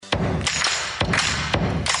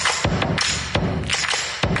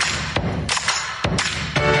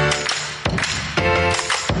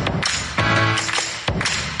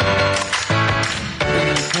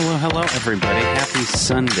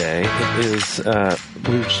Sunday. It is,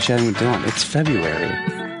 we were just chatting with Dylan. It's February.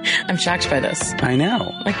 I'm shocked by this. I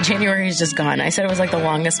know. Like, January is just gone. I said it was like the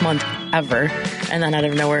longest month ever. And then out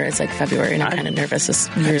of nowhere, it's like February. And I'm kind of nervous this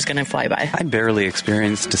year's going to fly by. I barely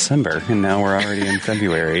experienced December. And now we're already in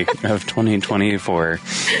February of 2024.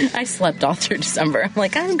 I slept all through December. I'm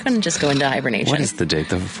like, I'm going to just go into hibernation. What is the date?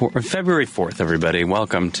 February 4th, everybody.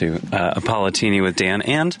 Welcome to Politini with Dan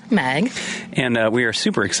and Meg. And we are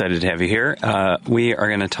super excited to have you here. We are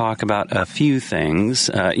going to talk about a few things.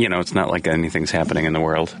 It's not like anything's happening in the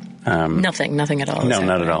world. Nothing at all. No,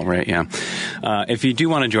 not at all, right, yeah. If you do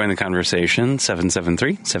want to join the conversation,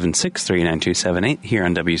 773-763-9278 here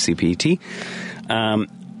on WCPT.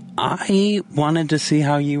 I wanted to see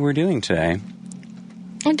how you were doing today.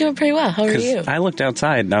 I'm doing pretty well. How are you? I looked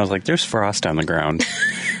outside and I was like, there's frost on the ground,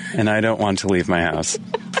 and I don't want to leave my house.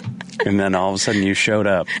 And then all of a sudden you showed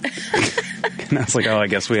up. And I was like, I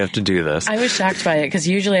guess we have to do this. I was shocked by it because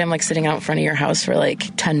usually I'm like sitting out in front of your house for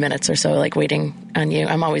like 10 minutes or so, like waiting on you.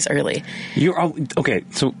 I'm always early. Okay,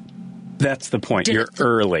 so that's the point. You're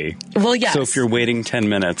early. Well, yes. So if you're waiting 10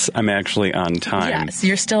 minutes, I'm actually on time. Yes,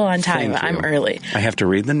 you're still on time. I'm early. I have to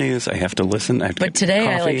read the news. I have to listen. But today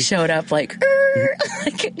I showed up like,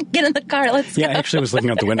 get in the car. Let's go. Yeah, I actually was looking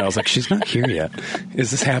out the window. I was like, she's not here yet.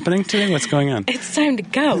 Is this happening today? What's going on? It's time to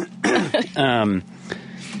go.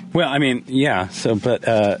 Well, I mean, yeah. So, but,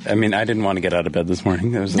 I didn't want to get out of bed this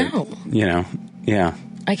morning. Yeah.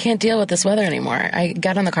 I can't deal with this weather anymore. I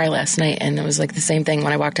got in the car last night, and it was like the same thing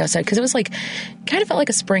when I walked outside, because it was like, kind of felt like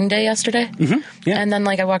a spring day yesterday. Mm-hmm. Yeah. And then,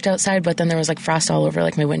 like, I walked outside, but then there was like frost all over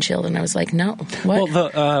like my windshield, and I was like, no. What?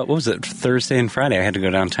 Well, what was it? Thursday and Friday, I had to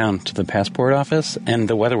go downtown to the passport office, and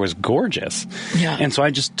the weather was gorgeous. Yeah. And so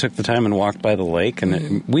I just took the time and walked by the lake,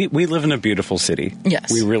 and we live in a beautiful city.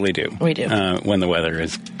 Yes. We really do. We do. When the weather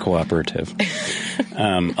is cooperative.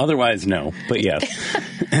 Otherwise, no. But yes.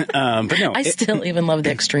 But no. I still even love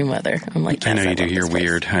the extreme weather. I'm like, yes, I know you do. You're place.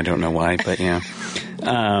 Weird. I don't know why, but yeah.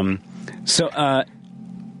 So,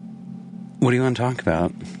 what do you want to talk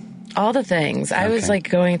about? All the things. I was like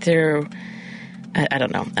going through, I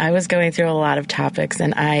don't know. I was going through a lot of topics,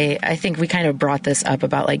 and I think we kind of brought this up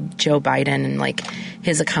about like Joe Biden and like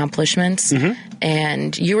his accomplishments. Mm-hmm.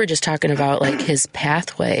 And you were just talking about like his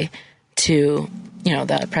pathway to,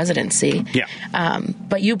 the presidency. Yeah.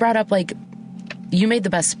 But you brought up like, you made the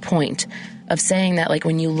best point of saying that, like,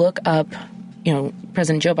 when you look up,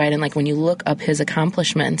 President Joe Biden, like, when you look up his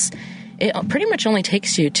accomplishments, it pretty much only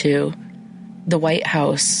takes you to the White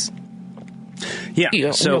House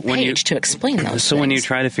page to explain those things. When you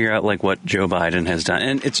try to figure out, like, what Joe Biden has done,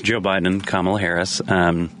 and it's Joe Biden, Kamala Harris,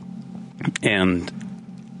 and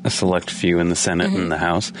a select few in the Senate and the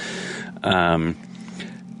House,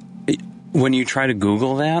 when you try to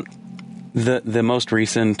Google that, The most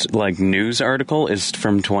recent, like, news article is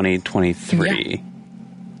from 2023. Yeah.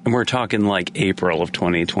 And we're talking, like, April of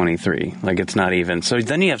 2023. Like, it's not even... So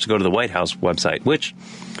then you have to go to the White House website, which,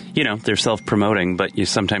 they're self-promoting, but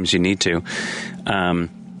sometimes you need to. But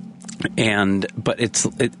it's...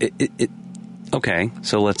 Okay,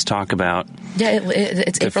 so let's talk about... Yeah,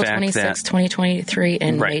 it's April 26th, 2023,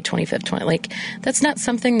 and May 25th, like, that's not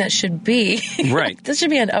something that should be... Right. This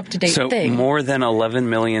should be an up-to-date thing. So more than 11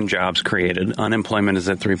 million jobs created. Unemployment is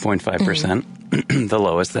at 3.5%, the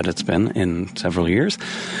lowest that it's been in several years.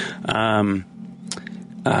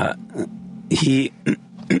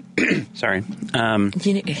 Sorry.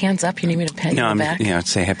 You need, hands up, you need me to pat you on the back? I'd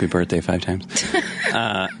say happy birthday 5 times.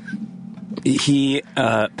 He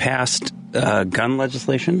passed... gun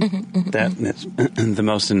legislation that is the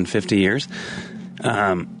most in 50 years,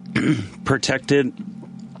 protected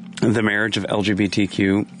the marriage of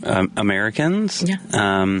LGBTQ Americans,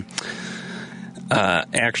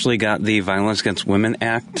 actually got the Violence Against Women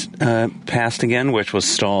Act passed again, which was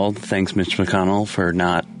stalled, thanks Mitch McConnell for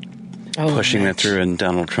not pushing that through, and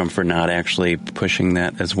Donald Trump for not actually pushing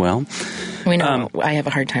that as well. We know. I have a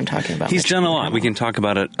hard time talking about. He's done a lot. We can talk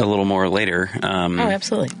about it a little more later.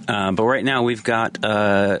 Absolutely. But right now we've got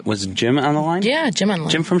was Jim on the line? Yeah, Jim on the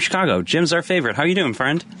line. Jim from Chicago. Jim's our favorite. How you doing,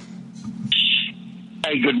 friend?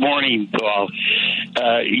 Hey, good morning, Paul.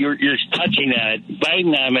 You're touching on it.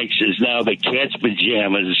 Bidenomics is now the cat's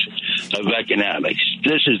pajamas of economics.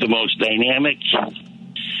 This is the most dynamic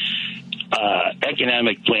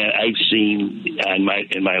economic plan I've seen in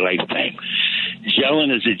my lifetime. Yellen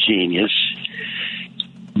is a genius.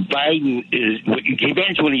 Biden is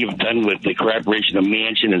eventually you've done with the cooperation of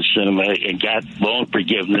Manchin and Cinema and got loan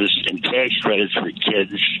forgiveness and tax credits for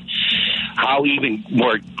kids. How even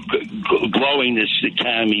more glowing this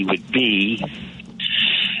economy would be.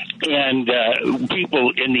 And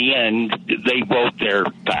people, in the end, they vote their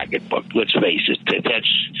pocketbook. Let's face it. That's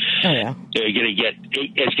going to get.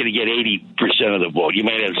 It's going to get 80% of the vote. You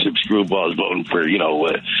might have some screwballs voting for,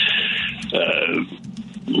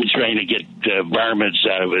 trying to get varmints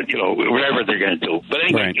out of it, whatever they're going to do. But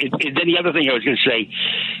anyway, then the other thing I was going to say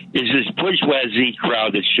is this bourgeoisie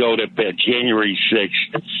crowd that showed up at January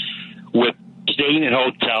 6th with staying in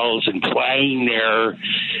hotels and flying there,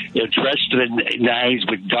 dressed to the nines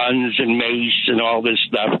with guns and mace and all this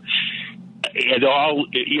stuff. And all,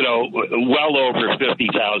 well over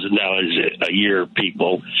 $50,000 a year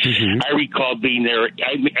people. Mm-hmm. I recall being there.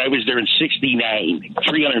 I was there in '69,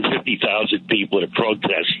 350,000 people at a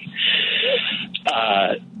protest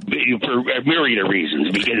for a myriad of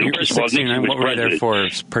reasons. Because, what were you there for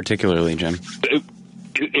particularly, Jim?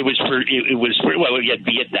 It was for you had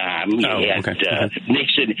Vietnam, you had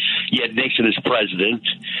Nixon, you had Nixon as president.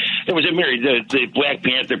 There was a myriad. The Black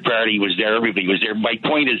Panther Party was there. Everybody was there. My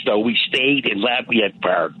point is, though, we stayed in Lafayette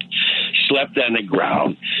Park, slept on the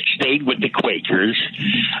ground, stayed with the Quakers.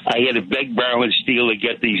 I had to beg, borrow, and steal to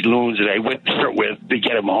get these loons that I went there with to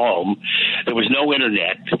get them home. There was no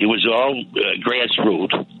internet. It was all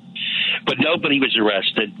grassroots. But nobody was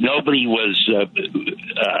arrested. Nobody was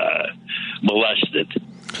molested.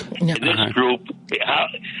 No. This group,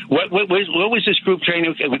 what was this group trying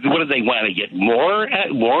to? What did they want to get? More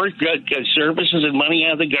services and money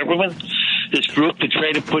out of the government? This group to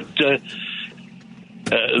try to put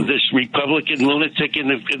this Republican lunatic in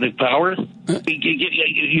the power?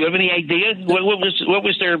 You have any idea?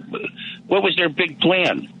 What was their big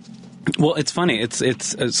plan? Well, it's funny.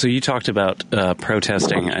 It's so you talked about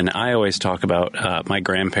protesting, and I always talk about my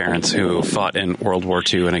grandparents who fought in World War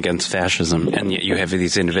II and against fascism, and yet you have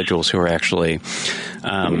these individuals who are actually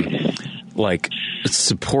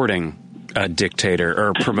supporting a dictator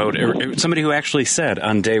or or somebody who actually said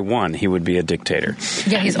on day one he would be a dictator.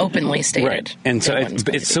 Yeah, he's openly stated. Right, and so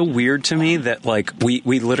it's so weird to me that we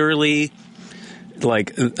literally.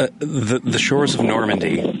 The shores of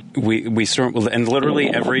Normandy, we stormed, and literally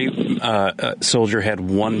every soldier had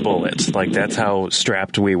one bullet. That's how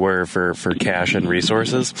strapped we were for cash and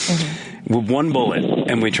resources. Mm-hmm. With one bullet,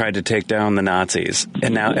 and we tried to take down the Nazis.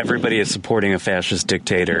 And now everybody is supporting a fascist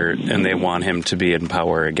dictator, and they want him to be in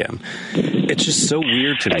power again. It's just so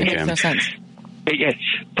weird to me, Jim. Makes no sense.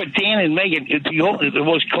 But Dan and Megan, the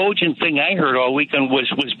most cogent thing I heard all weekend was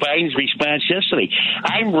Biden's response yesterday.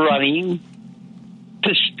 I'm running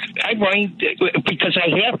because I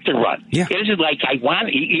have to run. Yeah. It isn't like I'm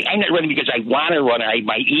not running because I want to run.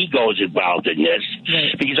 My ego's involved in this,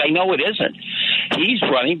 right. Because I know it isn't. He's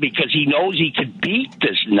running because he knows he could beat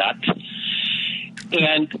this nut,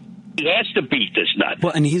 and he has to beat this nut.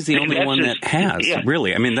 Well, and he's the only one that has,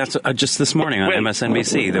 really. I mean, that's just this morning on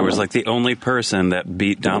MSNBC, there was the only person that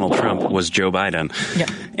beat Donald Trump was Joe Biden. Yeah.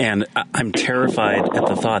 And I'm terrified at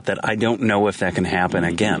the thought that I don't know if that can happen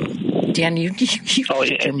again. Dan, you keep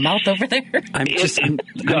your mouth over there. I'm just saying.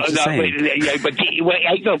 But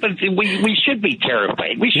we should be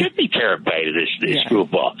terrified. We should be terrified of this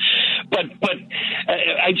screwball. But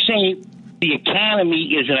I'm saying the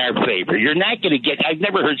economy is in our favor. You're not going to get. I've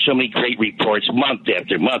never heard so many great reports month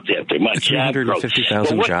after month after month.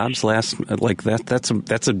 350,000 jobs last That's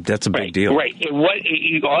a big deal, right?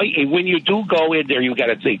 And when you do go in there, you got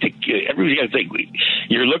to think. Everybody's got to think.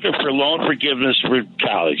 You're looking for loan forgiveness for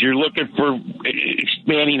college. You're looking for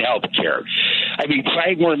expanding health care. I mean,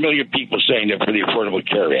 5 more million people signed up for the Affordable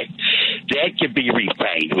Care Act. That could be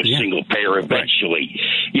refined with single payer eventually.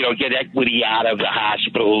 Right. Get equity out of the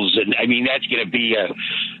hospitals, and I mean that's going to be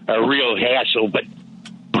a real hassle. But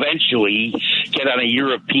eventually, get on a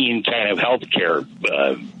European kind of health care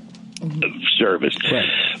service. Right.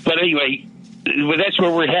 But anyway, that's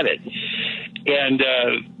where we're headed, and.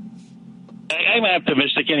 I'm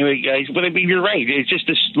optimistic anyway, guys, but I mean, you're right. It's just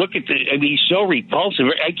to look at he's so repulsive.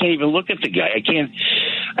 I can't even look at the guy. I can't,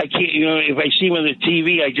 if I see him on the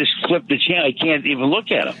TV, I just flip the channel. I can't even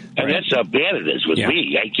look at him. And that's how bad it is with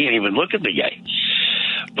me. I can't even look at the guy.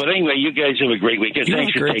 But anyway, you guys have a great weekend.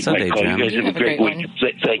 Thanks for taking my call. You guys have a great week.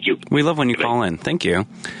 Thank you. We love when you call in. Thank you.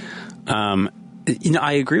 I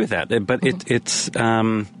agree with that, but it's...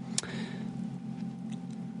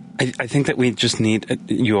 I think that we just need...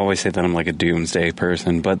 You always say that I'm like a doomsday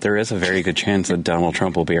person, but there is a very good chance that Donald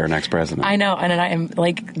Trump will be our next president. I know, and I'm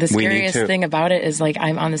the scariest thing about it is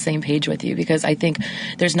I'm on the same page with you because I think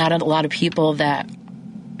there's not a lot of people that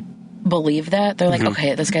believe that. They're like,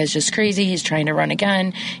 okay, this guy's just crazy. He's trying to run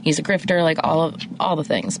again. He's a grifter, all the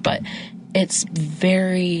things. But it's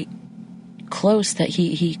very close that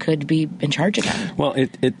he could be in charge again. Well,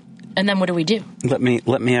 And then what do we do? Let me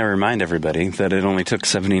remind everybody that it only took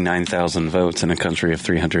 79,000 votes in a country of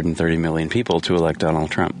 330 million people to elect Donald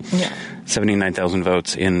Trump. Yeah. 79,000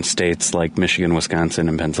 votes in states like Michigan, Wisconsin,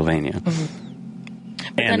 and Pennsylvania. Mm-hmm.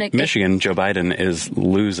 And Michigan, Joe Biden is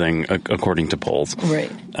losing, according to polls,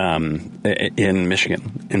 right, in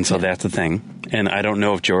Michigan. And so that's the thing. And I don't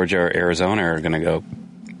know if Georgia or Arizona are going to go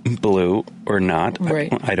blue or not.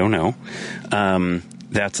 Right. I don't know.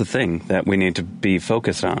 That's the thing that we need to be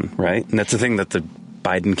focused on, right? And that's the thing that the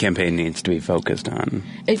Biden campaign needs to be focused on.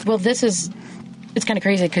 It's kind of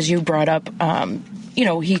crazy because you brought up,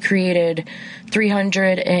 he created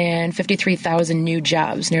 353,000 new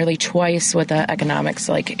jobs, nearly twice what the economics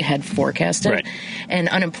had forecasted. Right. And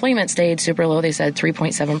unemployment stayed super low. They said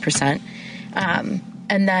 3.7%.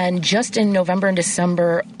 And then just in November and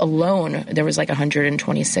December alone, there was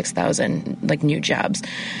 126,000 new jobs.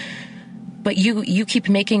 But you keep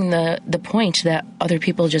making the point that other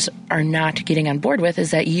people just are not getting on board with, is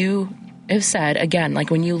that you have said, again,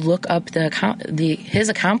 when you look up his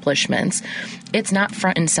accomplishments, it's not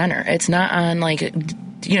front and center. It's not on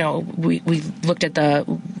we looked at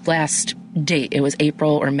the last date. It was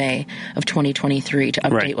April or May of 2023 to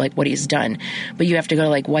update right. What he's done. But you have to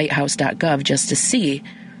go to whitehouse.gov just to see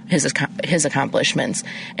his accomplishments.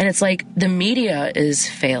 And it's the media is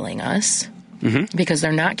failing us. Mm-hmm. Because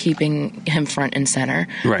they're not keeping him front and center.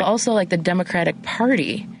 Right. But also, the Democratic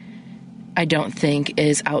Party, I don't think,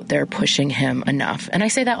 is out there pushing him enough. And I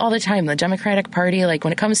say that all the time. The Democratic Party,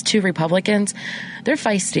 when it comes to Republicans, they're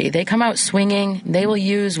feisty. They come out swinging. They will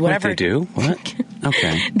use whatever. What they do? What?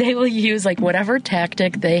 Okay. They will use, whatever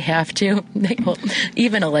tactic they have to. They will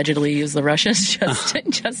even allegedly use the Russians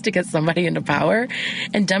just to get somebody into power.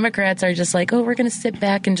 And Democrats are just oh, we're going to sit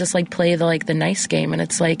back and just, play the nice game. And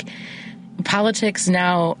it's politics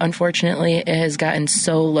now, unfortunately, has gotten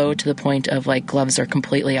so low to the point of gloves are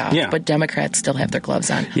completely off. Yeah. But Democrats still have their gloves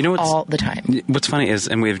on all the time. What's funny is,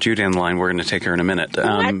 and we have Judy on the line. We're going to take her in a minute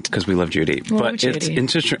because we love Judy. Love Judy. It's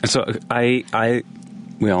interesting. So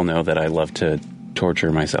we all know that I love to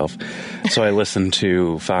torture myself. So I listen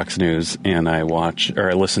to Fox News and I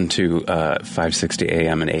listen to 560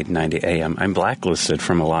 AM and 890 AM. I'm blacklisted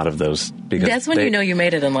from a lot of those because that's when you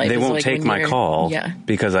made it in life. They won't take my call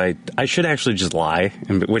because I should actually just lie,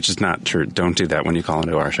 which is not true. Don't do that when you call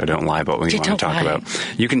into our show. Don't lie about what you want to talk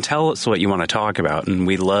about. You can tell us what you want to talk about, and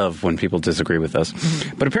we love when people disagree with us.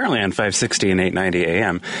 Mm-hmm. But apparently on 560 and 890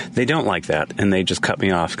 AM, they don't like that, and they just cut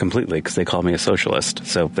me off completely because they call me a socialist.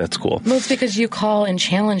 So that's cool. Well, it's because you call and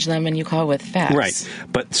challenge them, and you call with facts. Right.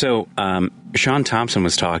 But so Sean Thompson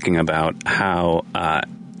was talking about how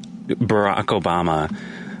Barack Obama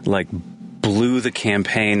blew the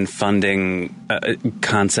campaign funding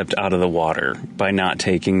concept out of the water by not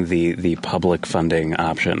taking the public funding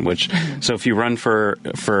option, which so if you run for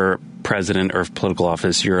president or political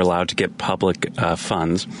office, you're allowed to get public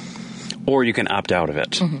funds, or you can opt out of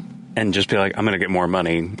it and just be I'm going to get more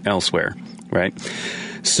money elsewhere, right?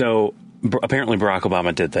 So apparently Barack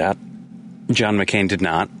Obama did that. John McCain did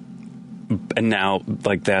not. And now,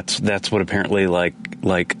 that's what apparently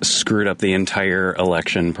screwed up the entire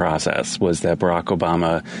election process, was that Barack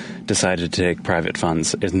Obama decided to take private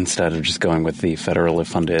funds instead of just going with the federally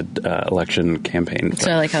funded election campaign.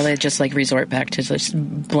 So how they just resort back to just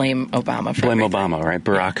blame Obama for everything. Obama, right?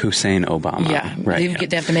 Barack Hussein Obama. Yeah, right.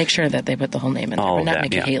 They have to make sure that they put the whole name in there, but not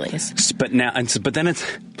Nikki Haley's. But then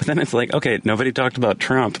it's okay, nobody talked about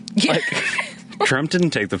Trump. Yeah. Trump didn't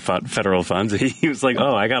take the federal funds. He was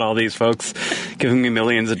oh, I got all these folks giving me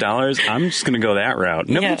millions of dollars. I'm just going to go that route.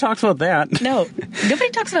 Nobody talks about that. No, nobody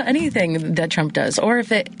talks about anything that Trump does. Or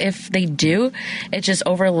if they do, it's just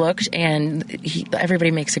overlooked and everybody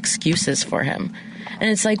makes excuses for him. And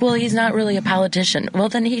it's well, he's not really a politician. Well,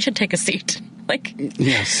 then he should take a seat.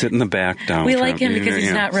 Sit in the back, Donald we Trump. like him because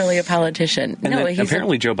he's not really a politician. And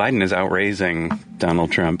apparently Joe Biden is outraising Donald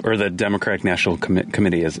Trump, or the Democratic National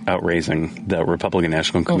Committee is outraising the Republican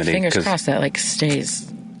National Committee. Fingers crossed that stays.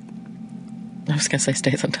 I was going to say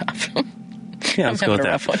stays on top. Yeah, let's go with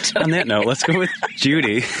that. On that note, let's go with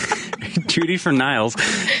Judy. Judy from Niles.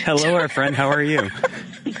 Hello, our friend. How are you?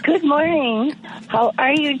 Good morning. How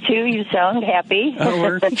are you two? You sound happy. Oh,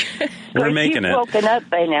 we're making it. You've woken up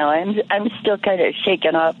by now. I'm still kind of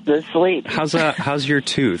shaking off the sleep. How's your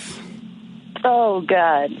tooth? Oh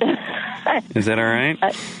God. Is that all right?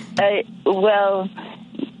 Well,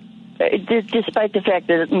 despite the fact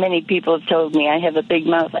that many people have told me I have a big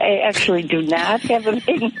mouth, I actually do not have a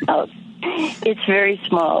big mouth. It's very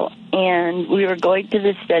small. And we were going to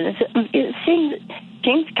this dentist. It seems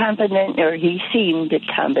competent, or he seemed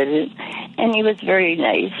competent, and he was very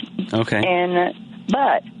nice. Okay. And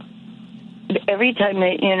but every time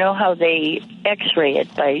you know how they X-ray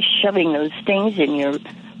it by shoving those things in your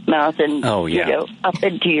mouth and you know, up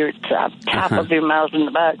into your top of your mouth and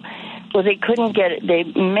the bottom. Well, they couldn't get it. They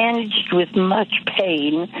managed with much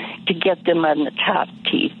pain to get them on the top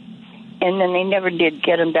teeth. And then they never did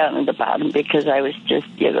get them down at the bottom because I was just,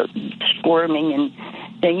 you know, squirming and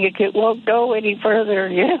then you won't go any further,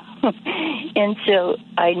 you know. And so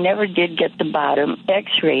I never did get the bottom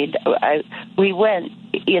X-rayed. We went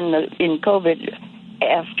in COVID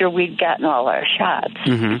after we'd gotten all our shots.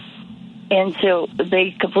 Mm-hmm. And so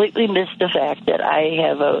they completely missed the fact that I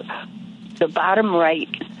have the bottom right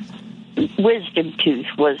wisdom tooth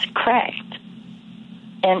was cracked.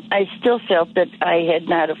 And I still felt that I had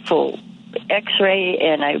not a full X-ray,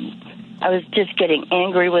 and I was just getting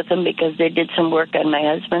angry with them because they did some work on my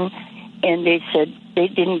husband, and they said they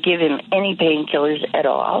didn't give him any painkillers at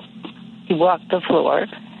all. He walked the floor.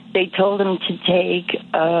 They told him to take,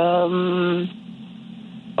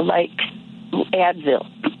 like, Advil,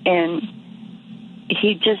 and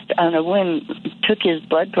he just, on a whim, took his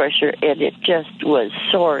blood pressure, and it just was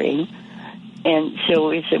soaring. And so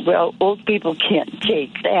we said, well, old people can't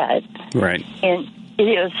take that. Right. And,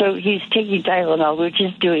 you know, so he's taking Tylenol, which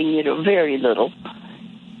is doing, you know, very little.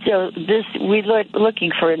 So we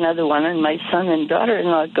looking for another one, and my son and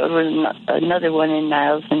daughter-in-law go to another one in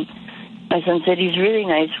Niles, and my son said, he's really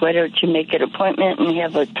nice. Why don't you make an appointment and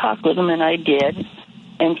have a talk with him? And I did,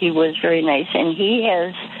 and he was very nice. And he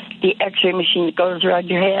has the X-ray machine that goes around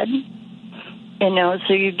your head, you know,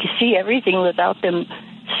 so you can see everything without them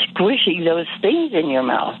squishing those things in your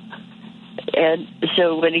mouth. And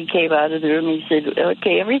so when he came out of the room, he said,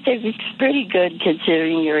 okay, everything looks pretty good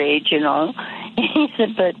considering your age and all. He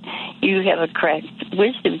said, but you have a cracked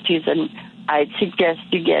wisdom tooth, and I'd suggest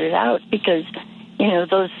you get it out because, you know,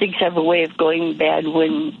 those things have a way of going bad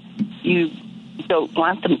when you don't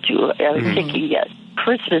want them to. I was thinking, yes,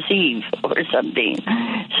 Christmas Eve or something.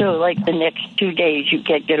 So, like, the next 2 days, you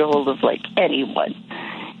can't get a hold of, like, anyone.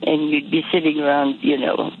 And you'd be sitting around, you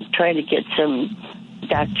know, trying to get some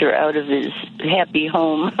doctor out of his happy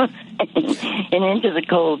home and into the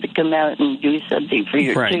cold to come out and do something for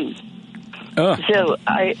your tooth. Oh. So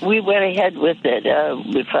we went ahead with it.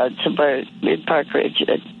 We found some bar in Park Ridge.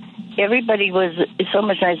 Everybody was so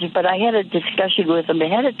much nicer, but I had a discussion with them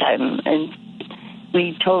ahead of time, and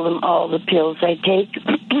we told them all the pills I take,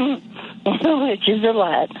 which is a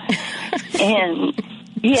lot. And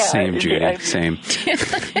yeah, same, Judy. Same.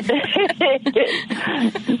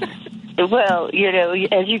 Well, you know,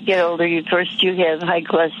 as you get older, first you have high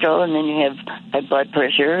cholesterol, and then you have high blood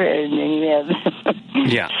pressure, and then you have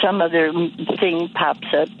some other thing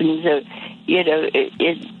pops up, and so you know,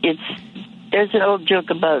 it's. There's an old joke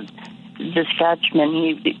about the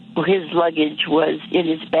Scotchman. His luggage was in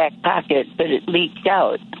his back pocket, but it leaked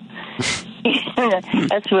out.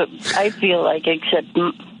 That's what I feel like, except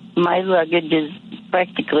my luggage is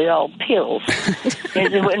practically all pills.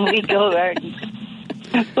 And when we go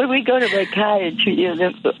to my cottage, you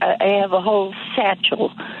know, I have a whole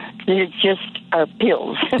satchel. It's just our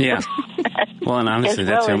pills. Yeah. Well, and honestly,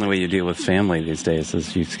 that's the only way you deal with family these days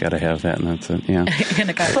is you've got to have that, and that's it. Yeah.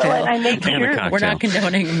 And a cocktail. Well, I make sure we're not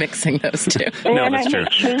condoning mixing those two. No, and that's true. I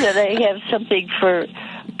make sure that I have something for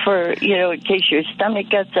you know, in case your stomach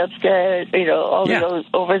gets upset, you know, all those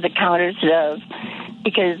over-the-counter stuff,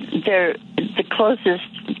 because they're the closest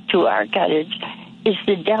to our cottage is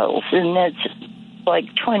the Dells, and that's like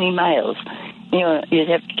 20 miles. You know, you'd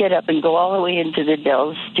have to get up and go all the way into the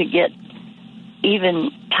Dells to get even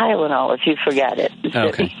Tylenol if you forgot it.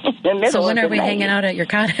 Okay. So when are we hanging out at your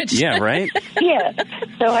cottage? Yeah, right? Yeah.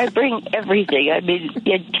 So I bring everything. I mean,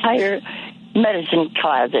 the entire medicine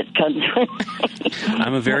closet comes with me.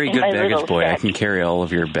 I'm a very good baggage boy. I can carry all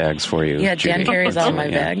of your bags for you. Yeah, Jan carries all my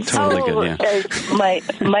bags. Totally good, yeah.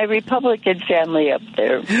 My Republican family up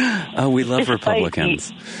there. Oh, we love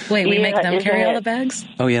Republicans. Wait, we make them carry all the bags?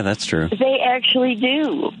 Oh, yeah, that's true. They actually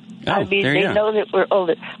do. Oh, I mean, there you they go. know that we're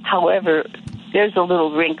older. However, there's a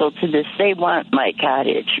little wrinkle to this. They want my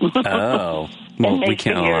cottage. Oh. Well, we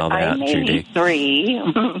can't allow that, I'm Judy. 83.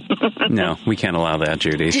 No, we can't allow that,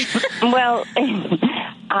 Judy. Well, it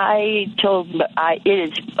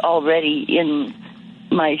is already in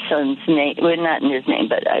my son's name. Well, not in his name,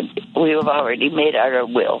 but we have already made our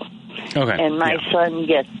will. Okay. And my son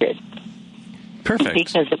gets it. Perfect.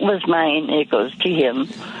 Because it was mine, it goes to him.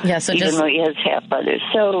 Yeah, so even though he has half brothers.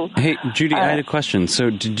 So, hey, Judy, I had a question. So,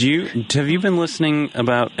 have you been listening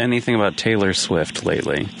about anything about Taylor Swift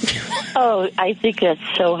lately? Oh, I think that's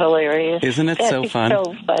so hilarious. Isn't it so fun?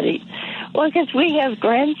 So funny. Well, because we have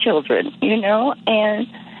grandchildren, you know, and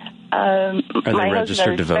Are they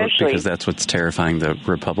registered to vote? Because that's what's terrifying the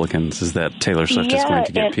Republicans, is that Taylor Swift is going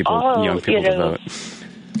to get young people to vote.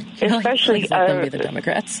 Especially them be the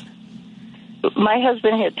Democrats. My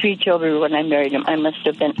husband had 3 children when I married him. I must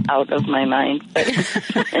have been out of my mind, but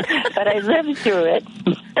I lived through it.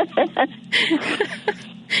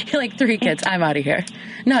 You're like 3 kids. I'm out of here.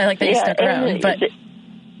 No, I like that you stuck around. But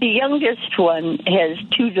the youngest one has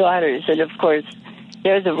 2 daughters, and of course,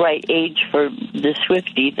 they're the right age for the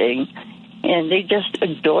Swiftie thing, and they just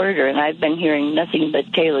adored her. And I've been hearing nothing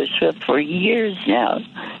but Taylor Swift for years now,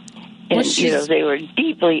 and they were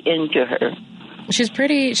deeply into her. She's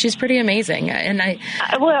pretty amazing, and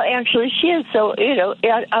well, actually, she is. So,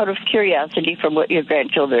 out of curiosity from what your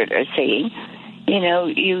grandchildren are saying,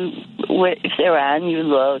 if they're on, you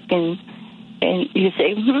look and you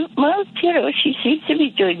say, well, she seems to be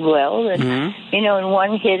doing well, and and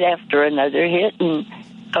one hit after another hit, and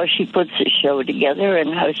how she puts the show together,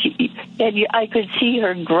 and how I could see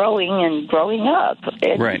her growing up,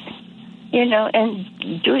 and, right?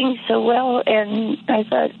 And doing so well, and I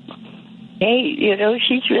thought, hey,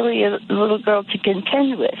 she's really a little girl to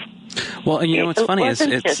contend with. Well, and what's funny is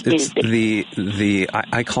it's the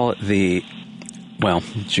I call it the, well,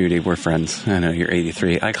 Judy, we're friends. I know you're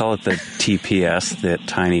 83. I call it the TPS, the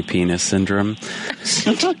tiny penis syndrome.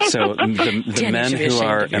 So the men who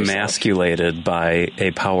are emasculated by a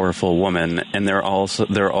powerful woman, and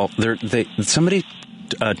somebody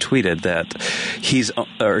tweeted that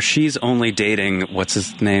she's only dating, what's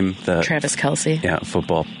his name? Travis Kelce. Yeah,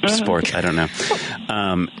 football, sports, I don't know.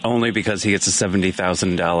 Only because he gets a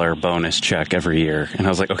 $70,000 bonus check every year. And I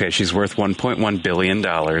was like, okay, she's worth $1.1 billion.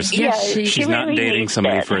 Yeah, she's not really dating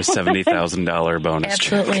somebody for a $70,000 bonus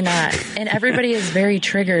check. Absolutely not. And everybody is very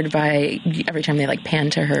triggered by every time they pan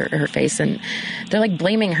to her face, and they're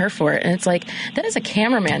blaming her for it. And it's that is a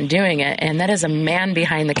cameraman doing it, and that is a man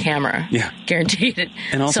behind the camera. Yeah. Guaranteed.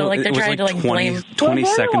 And also, they're trying to 20 blame 20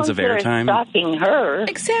 seconds of airtime. Stalking her.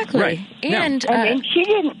 Exactly. Right. And she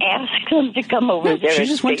didn't ask him to come over there. She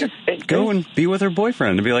just went to go and be with her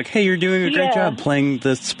boyfriend and be like, hey, you're doing a great job playing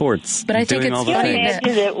the sports. But I think it's funny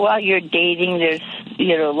that while you're dating, there's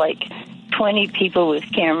 20 people with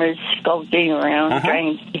cameras skulking around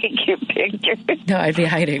trying to take your picture. No, I'd be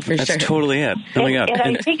hiding for sure. That's totally it. Oh my God.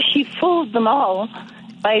 And I think she fooled them all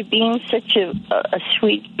by being such a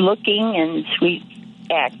sweet-looking and sweet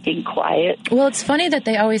acting quiet. Well, it's funny that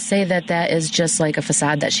they always say that is just a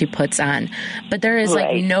facade that she puts on. But there is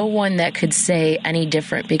no one that could say any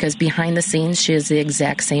different, because behind the scenes, she is the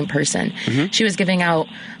exact same person. Mm-hmm. She was giving out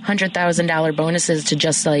 $100,000 bonuses to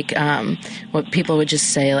just what people would just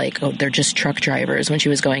say, oh, they're just truck drivers, when she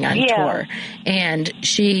was going on tour. And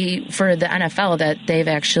for the NFL, that they've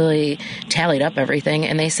actually tallied up everything,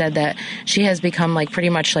 and they said that she has become pretty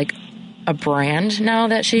much a brand now,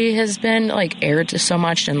 that she has been aired to so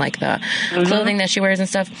much, and the clothing that she wears and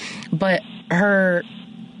stuff. But her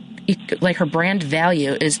brand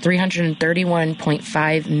value is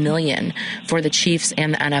 $331.5 million for the Chiefs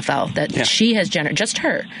and the NFL. That she has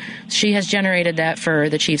generated, she has generated that for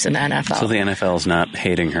the Chiefs and the NFL. So the NFL is not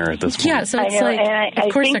hating her at this point. Yeah, so it's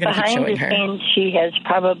of course they're going to keep showing her. And she has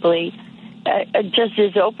probably, just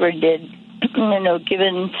as Oprah did,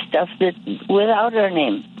 given stuff that without her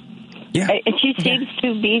name. Yeah. And she seems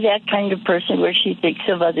to be that kind of person where she thinks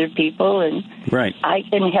of other people, and I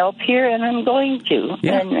can help here, and I'm going to.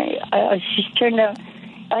 Yeah. And she's turned out,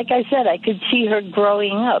 like I said, I could see her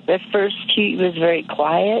growing up. At first, she was very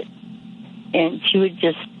quiet, and she would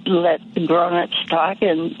just let the grown-ups talk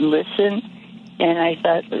and listen. And I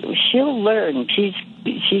thought, she'll learn. She's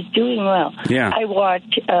doing well. Yeah. I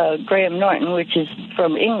watch Graham Norton, which is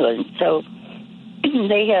from England, so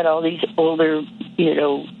they had all these older,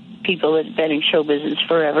 people that had been in show business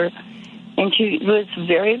forever, and she was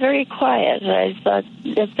very, very quiet. And I thought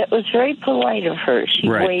that was very polite of her. She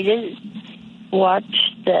waited,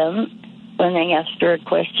 watched them. When they asked her a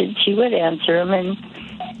question, she would answer them, and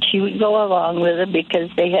she would go along with them,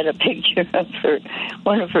 because they had a picture of her.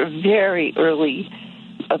 One of her very early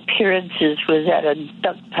appearances was at a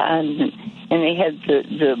duck pond, and they had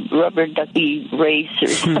the rubber ducky race or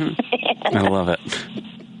something. I love it.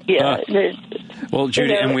 Yeah. Well,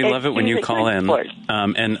 Judy, and we love it when you call in. Megan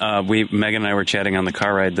and I were chatting on the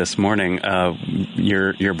car ride this morning.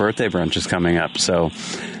 Your birthday brunch is coming up, so.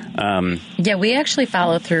 We actually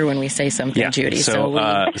follow through when we say something, Judy.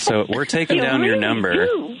 So we're taking down your number,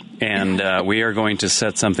 and we are going to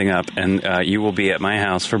set something up, and you will be at my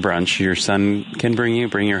house for brunch. Your son can bring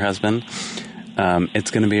your husband.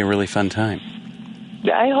 It's going to be a really fun time.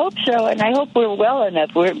 I hope so, and I hope we're well enough.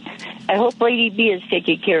 I hope Lady B is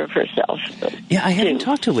taking care of herself. Yeah, I haven't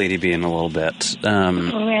talked to Lady B in a little bit.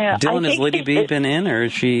 Dylan, has Lady B been in, or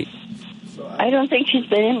is she... I don't think she's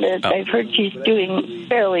been in, but I've heard she's doing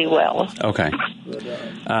fairly well. Okay.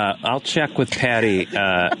 I'll check with Patty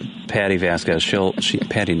Vasquez.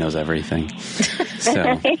 Patty knows everything.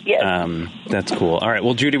 So Yes. That's cool. All right.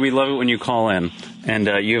 Well, Judy, we love it when you call in. And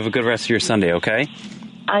you have a good rest of your Sunday, okay?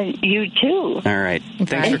 You too. All right.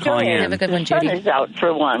 Thanks for calling in. Have a good one, Judy. The sun is out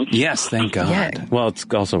for once. Yes, thank God. Yeah. Well, it's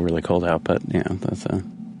also really cold out, but that's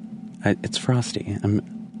it's frosty.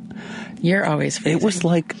 You're always freezing. It was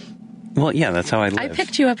like, well, yeah, that's how I live. I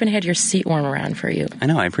picked you up and had your seat warm around for you. I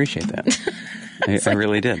know. I appreciate that. I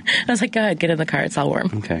really did. I was like, go ahead, get in the car. It's all warm.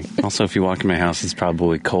 Okay. Also, if you walk in my house, it's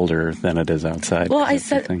probably colder than it is outside. Well, I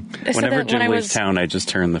said whenever Jim leaves town, I just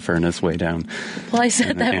turn the furnace way down. Well, I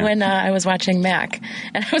said that when I was watching Mac,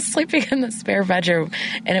 and I was sleeping in the spare bedroom,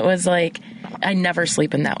 and it was like, I never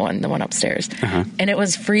sleep in that one, the one upstairs. Uh-huh. And it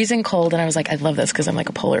was freezing cold, and I was like, I love this because I'm like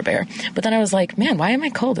a polar bear. But then I was like, man, why am I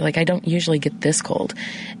cold? Like, I don't usually get this cold.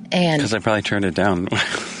 And because I probably turned it down.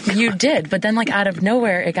 You did, but then like out of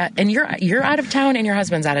nowhere it got, and you're out of town and your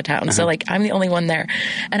husband's out of town, so like I'm the only one there,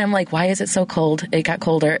 and I'm like, why is it so cold? It got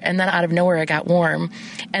colder, and then out of nowhere it got warm,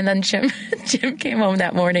 and then Jim came home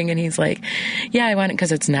that morning and he's like, yeah, I went,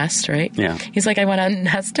 because it's Nest, right? Yeah. He's like, I went on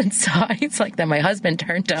Nest and saw. He's like, then my husband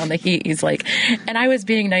turned down the heat. He's like, and I was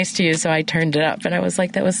being nice to you, so I turned it up, and I was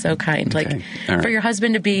like, that was so kind. Okay. Like right. For your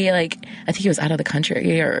husband to be like, I think he was out of the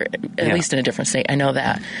country or at least in a different state. I know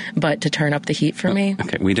that, but to turn up the heat for me.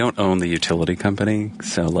 Okay, we don't own the utility company,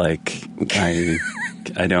 so like I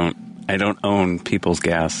don't own People's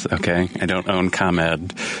Gas. Okay, I don't own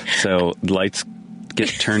ComEd, so lights get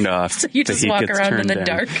turned off. So you just walk around in the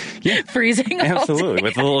dark, freezing. Absolutely,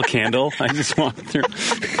 with a little candle. I just walk through.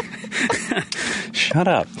 Shut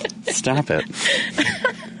up! Stop it!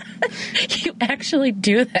 You actually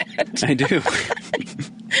do that. I do.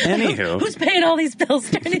 Anywho. Who's paying all these bills?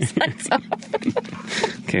 Turn these lights off.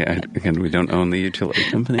 Okay, again, we don't own the utility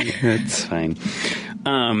company. It's fine.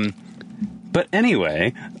 But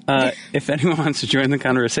anyway, if anyone wants to join the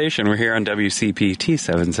conversation, we're here on WCPT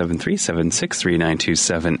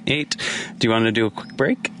 773-763-9278. Do you want to do a quick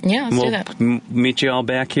break? Yeah, let's do that. We'll meet you all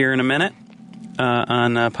back here in a minute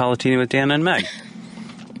on Politini with Dan and Meg.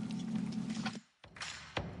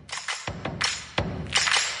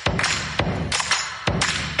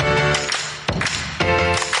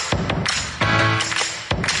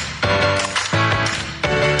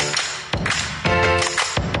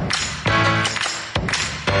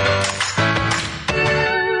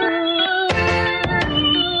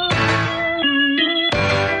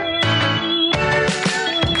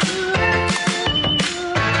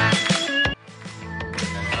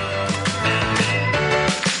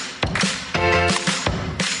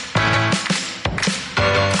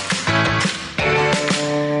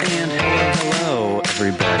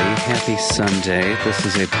 Sunday. This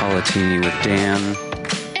is a Politini with Dan.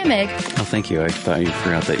 And Meg. Oh, thank you. I thought you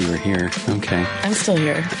forgot that you were here. Okay. I'm still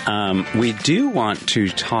here. We do want to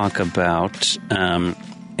talk about an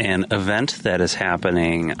event that is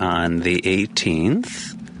happening on the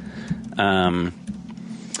 18th,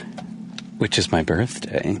 which is my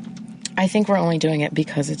birthday. I think we're only doing it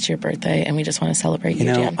because it's your birthday and we just want to celebrate you,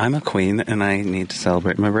 Dan. I'm a queen and I need to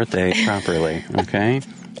celebrate my birthday properly, okay?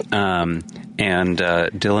 And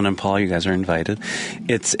Dylan and Paul, you guys are invited.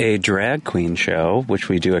 It's a drag queen show, which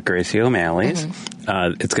we do at Gracie O'Malley's.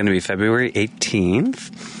 Mm-hmm. It's going to be February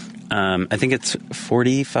 18th. I think it's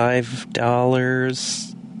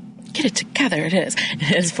 $45. Get it together. It is.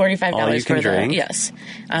 It is $45 All you can for drink. the, yes.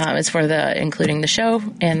 It's for including the show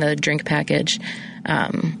and the drink package.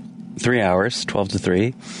 3 hours, 12 to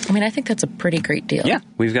 3. I mean, I think that's a pretty great deal. Yeah.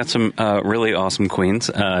 We've got some really awesome queens.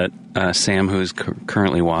 Sam, who's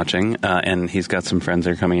currently watching, and he's got some friends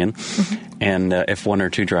that are coming in. Mm-hmm. And if one or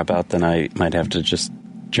two drop out, then I might have to just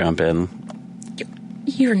jump in.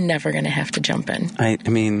 You're never going to have to jump in. I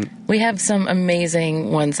mean... We have some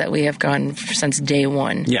amazing ones that we have gone since day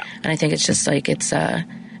one. Yeah. And I think it's just like, it's a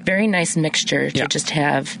very nice mixture to just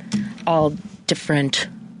have all different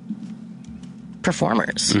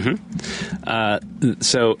performers. Mm-hmm.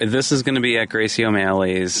 So this is going to be at Gracie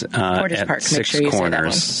O'Malley's at Park. Six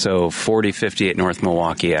Corners, so 4058 North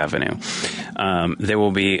Milwaukee Avenue. They will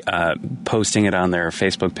be posting it on their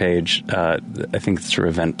Facebook page. I think it's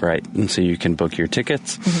through Eventbrite, and so you can book your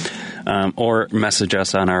tickets or message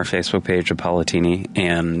us on our Facebook page of Politini,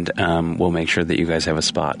 and we'll make sure that you guys have a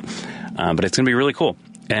spot. But it's going to be really cool.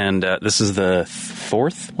 And this is the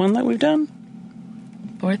fourth one that we've done?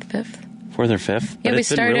 Fourth, fifth? fourth or fifth. Yeah, but we it's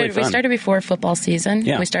been really fun. We started before football season.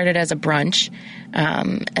 Yeah. We started as a brunch,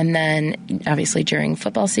 and then obviously during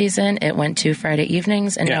football season, it went to Friday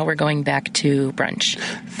evenings, and now we're going back to brunch.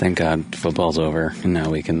 Thank God football's over, and now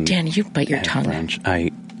we can. Dan, you bite your tongue. Brunch.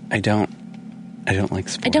 I don't like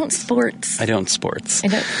sports. I don't sports.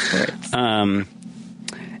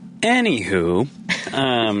 Anywho,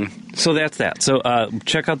 so that's that. So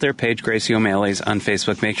check out their page, Gracie O'Malley's, on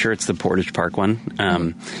Facebook. Make sure it's the Portage Park one.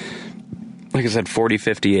 Like I said,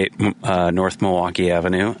 4058 North Milwaukee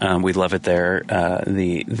Avenue. We love it there.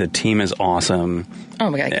 The team is awesome.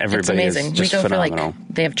 Oh my God, it's amazing. We go phenomenal.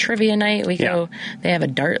 They have trivia night. They have a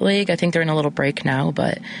dart league. I think they're in a little break now,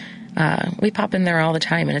 but we pop in there all the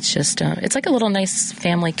time, and it's just it's like a little nice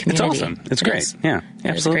family community. It's awesome. It's great. Yeah, absolutely.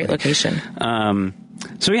 It's a great location.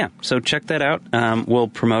 So check that out. We'll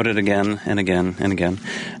promote it again and again and again.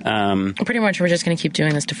 Pretty much, we're just going to keep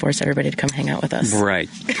doing this to force everybody to come hang out with us. Right.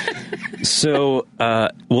 So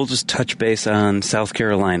we'll just touch base on South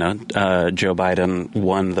Carolina. Joe Biden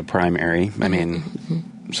won the primary. I mean,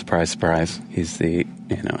 surprise, surprise. He's the,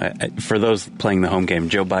 for those playing the home game,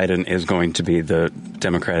 Joe Biden is going to be the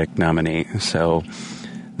Democratic nominee. So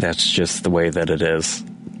that's just the way that it is.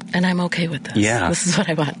 And I'm okay with this. Yeah. This is what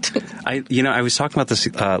I want. I was talking about this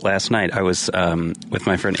last night. I was with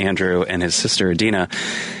my friend Andrew and his sister Adina,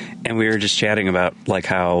 and we were just chatting about like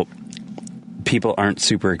how people aren't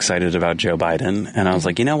super excited about Joe Biden. And I was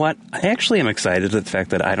like, you know what? I actually am excited at the fact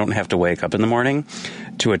that I don't have to wake up in the morning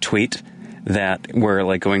to a tweet that we're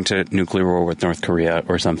like going to nuclear war with North Korea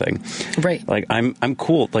or something. Right. Like I'm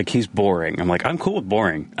cool. Like he's boring. I'm like, I'm cool with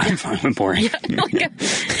boring. I'm fine with boring. Yeah,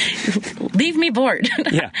 leave me bored.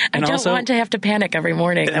 Yeah. And I don't want to have to panic every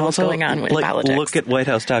morning about what's going on with politics. Look at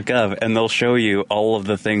whitehouse.gov and they'll show you all of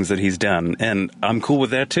the things that he's done. And I'm cool with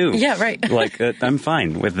that too. Yeah, right. Like I'm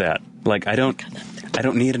fine with that. Like I don't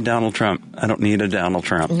need a Donald Trump. I don't need a Donald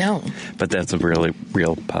Trump. No. But that's a really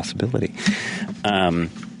real possibility.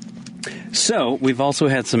 So we've also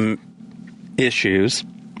had some issues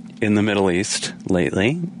in the Middle East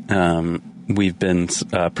lately. We've been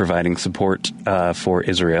providing support for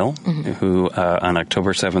Israel, who on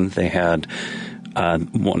October 7th, they had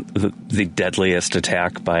the deadliest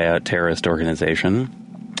attack by a terrorist organization.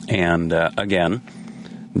 And again,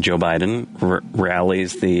 Joe Biden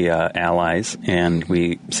rallies the allies, and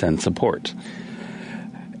we send support.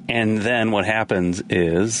 And then what happens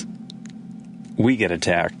is we get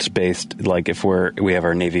attacked based, like if we have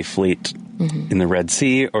our Navy fleet in the Red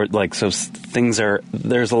Sea, or like, so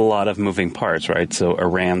there's a lot of moving parts, right? So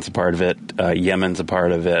Iran's a part of it, Yemen's a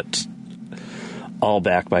part of it, all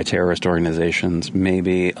backed by terrorist organizations,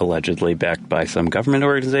 maybe allegedly backed by some government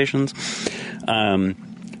organizations.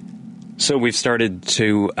 So we've started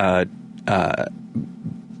to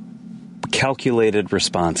calculated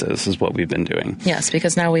responses is what we've been doing. Yes,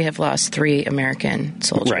 because now we have lost 3 American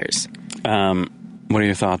soldiers. Right. What are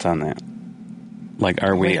your thoughts on that? Like,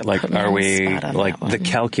 are we the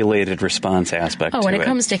calculated response aspect? When it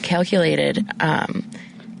comes to calculated, I'm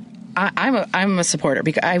a supporter,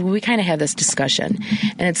 because we kind of had this discussion,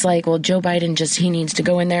 and it's like, well, Joe Biden he needs to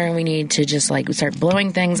go in there, and we need to just like start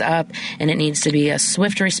blowing things up, and it needs to be a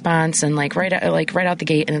swift response, and right out the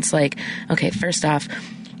gate. And it's like, okay, first off,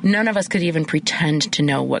 none of us could even pretend to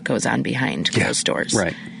know what goes on behind closed doors,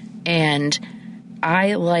 right? And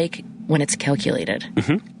I like when it's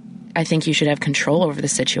calculated. I think you should have control over the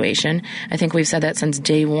situation. I think we've said that since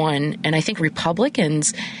day one. And I think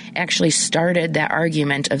Republicans actually started that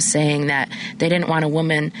argument of saying that they didn't want a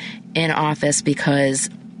woman in office because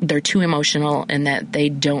they're too emotional and that they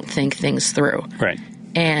don't think things through. Right.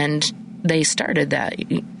 And they started that.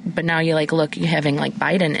 But now you're having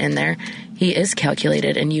Biden in there. He is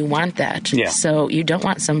calculated, and you want that. Yeah. So you don't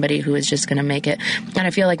want somebody who is just going to make it. And I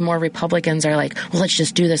feel like more Republicans are like, well, let's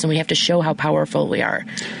just do this, and we have to show how powerful we are.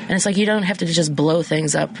 And it's like, you don't have to just blow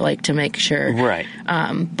things up to make sure. Right.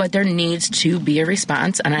 But there needs to be a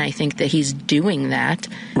response, and I think that he's doing that.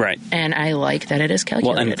 Right. And I like that it is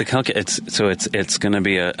calculated. Well, and it's going to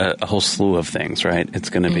be a whole slew of things, right? It's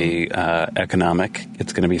going to be economic.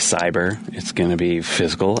 It's going to be cyber. It's going to be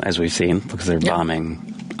physical, as we've seen, because they're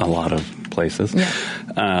bombing a lot of places. Yeah.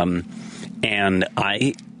 And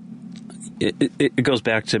it goes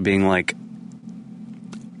back to being like,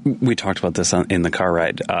 we talked about this in the car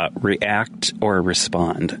ride, react or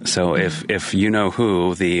respond. So if you know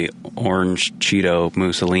who, the orange Cheeto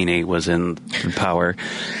Mussolini was in power,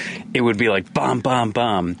 it would be like bomb, bomb,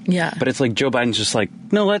 bomb. Yeah. But it's like Joe Biden's just like,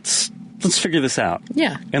 no, let's figure this out.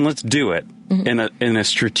 Yeah. And let's do it. in a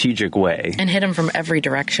strategic way. And hit them from every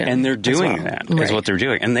direction. And they're doing that, is what they're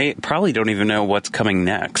doing. And they probably don't even know what's coming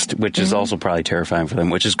next, which is also probably terrifying for them,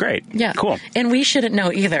 which is great. Yeah. Cool. And we shouldn't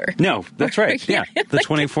know either. No, that's right. Yeah. The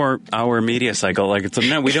 24-hour media cycle, like,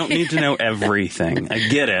 no, we don't need to know everything. I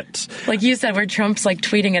get it. Like you said, where Trump's like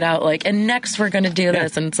tweeting it out, like, and next we're going to do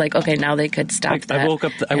this. And it's like, okay, now they could stop that.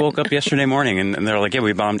 I woke up yesterday morning and they're like, yeah,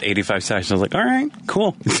 we bombed 85 sites. I was like, all right,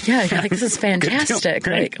 cool. Yeah, you're like, this is fantastic.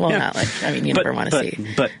 Like, well, not like, I mean, you never want to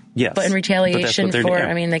see. But yes. But in retaliation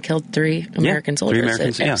I mean, they killed 3 American soldiers. 3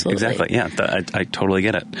 Americans, Absolutely. Exactly. Yeah, I totally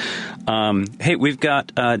get it. Hey, we've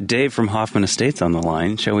got Dave from Hoffman Estates on the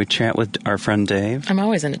line. Shall we chat with our friend Dave? I'm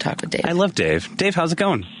always in to talk with Dave. I love Dave. Dave, how's it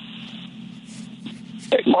going?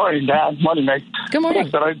 Good morning, Dad. Morning, Mike. Good morning.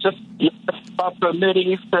 Listen, I just about the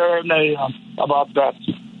Mideastern, about that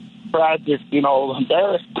tragic,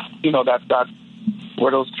 embarrassed, that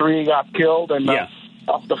where those 3 got killed and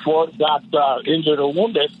up to 4 got injured or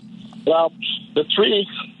wounded. Well, the 3,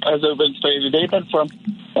 as they've been stated, they've been from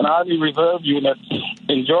an Army Reserve unit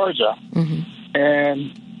in Georgia. Mm-hmm.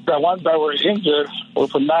 And the ones that were injured were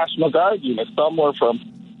from National Guard units. Some were from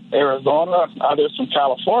Arizona, others from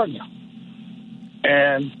California.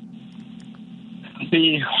 And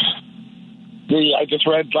I just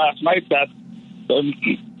read last night that the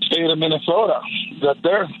state of Minnesota, that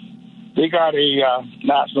they got a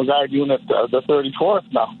National Guard unit, the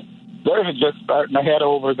 34th now. They're just starting to head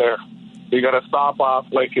over there. They got to stop off,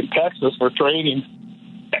 like in Texas, for training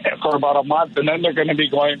for about a month, and then they're going to be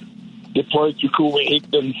going deployed to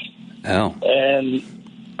Kuwait and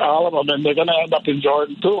all of them, and they're going to end up in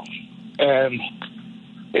Jordan too. And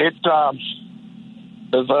it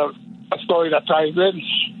there's a story that ties in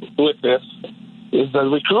with this is the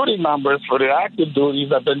recruiting numbers for the active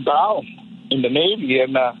duties have been down in the Navy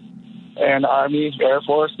and Army, Air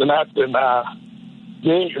Force, and that. And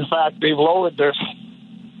they've lowered their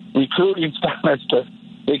recruiting standards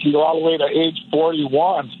they can go all the way to age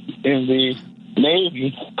 41 in the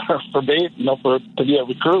Navy to be a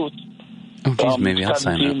recruit. Oh, geez, maybe I'll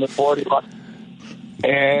sign up. To 41.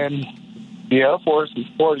 And the Air Force is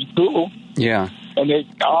 42. Yeah. And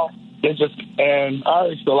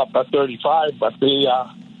Army's still up at 35, but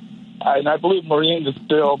and I believe Marines is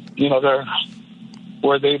still, they're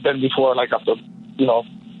where they've been before, like up to,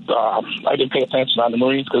 I didn't pay attention on the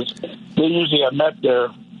Marines because they usually have met their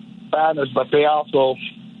standards, but they also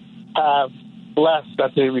have less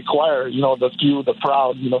that they require, the few, the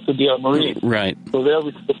proud, to be a Marine. Right. So they're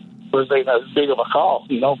ain't as big of a call,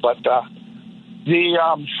 but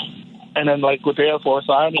and then like with the Air Force,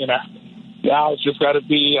 Army, and now it's just got to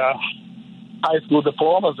be high school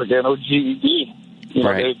diplomas again, or GED.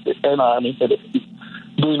 Right. They're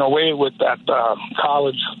doing away with that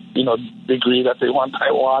college, degree that they one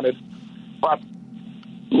time wanted. But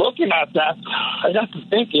looking at that, I got to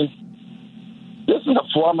thinking, this is a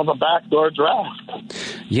form of a backdoor draft.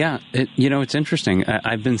 Yeah, it's interesting.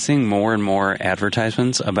 I've been seeing more and more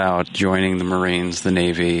advertisements about joining the Marines, the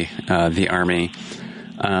Navy, the Army,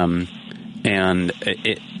 and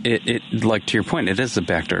it like to your point, it is a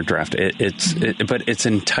backdoor draft. But it's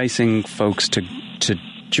enticing folks to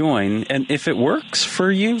join, and if it works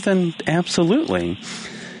for you, then absolutely.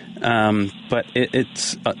 But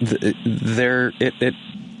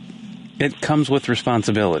it comes with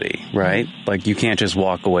responsibility, right? Like you can't just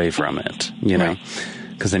walk away from it,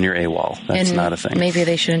 because then you're AWOL. That's not a thing. Maybe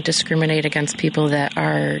they shouldn't discriminate against people that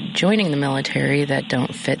are joining the military that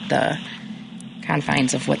don't fit the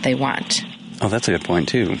confines of what they want. Oh, that's a good point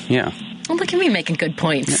too. Yeah. Well, look at me making good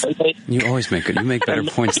points. You always make good. You make better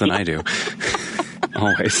points than I do.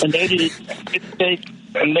 Always. And maybe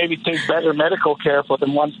take better medical care for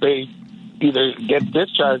them once they either get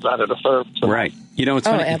discharged out of the service. Right. It's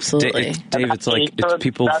funny. Absolutely. Dave, it's like it's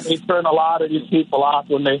people. They turn a lot of these people off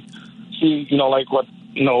when they see, like what,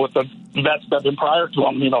 with the vets that have been prior to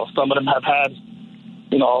them. Some of them have had,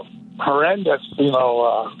 horrendous,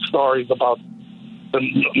 stories about the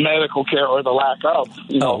medical care or the lack of.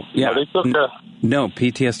 They took No,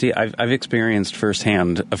 PTSD. I've experienced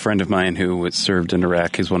firsthand. A friend of mine who served in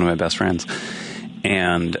Iraq, he's one of my best friends,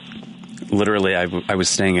 and literally I was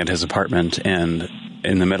staying at his apartment, and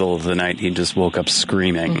in the middle of the night he just woke up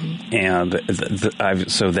screaming, and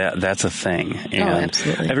that's a thing. And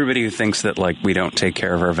absolutely. Everybody who thinks that like we don't take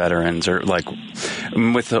care of our veterans, or like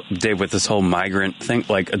with this whole migrant thing,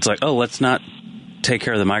 like it's like, oh, let's not take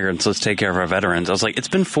care of the migrants, let's take care of our veterans. I was like, it's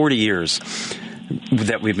been 40 years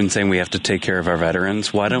that we've been saying we have to take care of our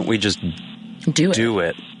veterans. Why don't we just do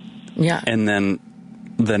it? Yeah. And then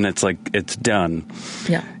it's like, it's done.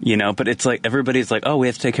 Yeah. But it's like, everybody's like, oh, we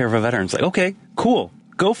have to take care of our veterans. Like, okay, cool.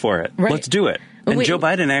 Go for it. Right. Let's do it. And Joe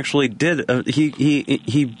Biden actually did.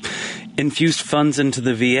 He infused funds into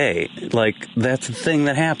the VA. Like, that's the thing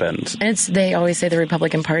that happened. And they always say the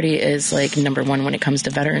Republican Party is like number one when it comes to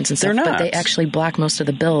veterans and stuff. They're not. But they actually block most of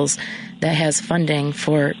the bills that has funding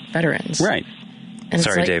for veterans. Right. And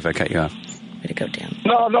sorry, Dave, I cut you off. Way to go, Dan.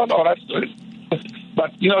 No, that's good.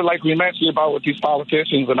 But, like we mentioned about with these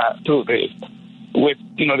politicians and that, too, they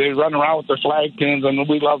run around with their flag pins and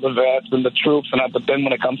we love the vets and the troops and that, but then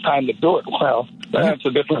when it comes time to do it, well, that's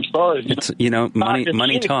a different story. It's,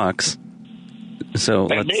 money talks. So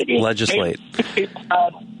let's legislate.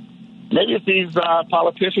 Maybe if these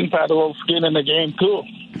politicians had a little skin in the game, too.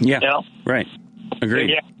 Yeah, right.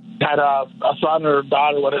 Agreed. Had a son or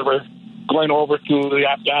daughter, whatever, going over to the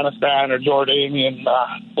Afghanistan or Jordanian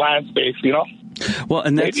land space, Well,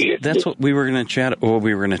 and that's what we were going to chat, or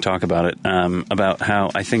we were going to talk about it, about how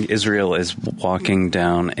I think Israel is walking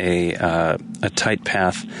down a tight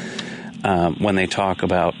path when they talk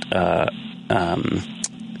about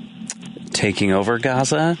taking over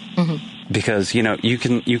Gaza, because you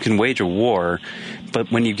can wage a war,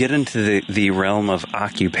 but when you get into the realm of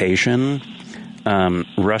occupation,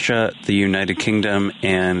 Russia, the United Kingdom,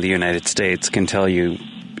 and the United States can tell you,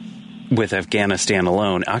 with Afghanistan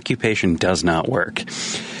alone, occupation does not work.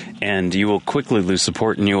 And you will quickly lose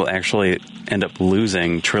support, and you will actually end up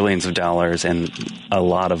losing trillions of dollars and a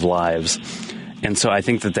lot of lives. And so I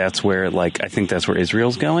think that's where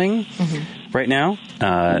Israel's going right now.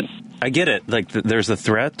 I get it. There's a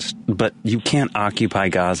threat, but you can't occupy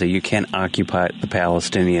Gaza. You can't occupy the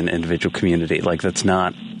Palestinian individual community. It's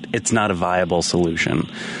not a viable solution.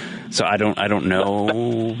 So I don't know.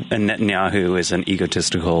 And Netanyahu is an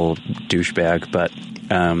egotistical douchebag, but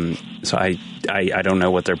so I don't know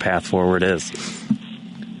what their path forward is.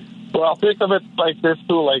 Well, think of it like this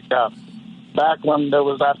too. Back when there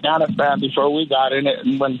was Afghanistan before we got in it,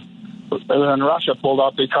 and when Russia pulled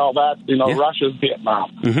out, they call that Russia's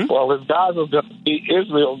Vietnam. Well, if Gaza's going to be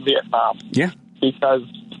Israel's Vietnam, because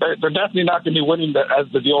they're definitely not going to be winning as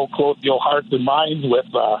the old quote, the old hearts and minds with.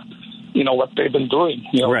 What they've been doing.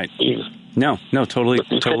 Right. No, totally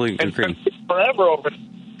agree. Forever over,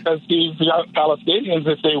 because these Palestinians,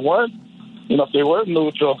 if they weren't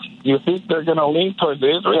neutral, you think they're going to lean towards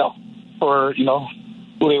Israel for,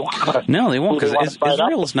 who they want. No, they won't, because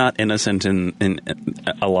Israel's not innocent in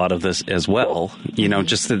a lot of this as well.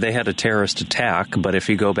 Just that they had a terrorist attack, but if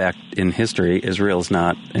you go back in history, Israel's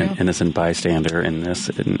not an innocent bystander in this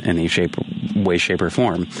in any way, shape, or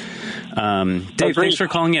form. Dave, thanks for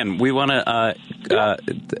calling in. We want to.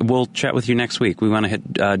 We'll chat with you next week. We want to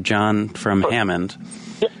hit John from Hammond.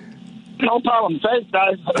 No problem. Thanks,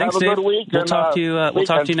 guys. Thanks, Have a Dave. good week. We'll talk to you. We'll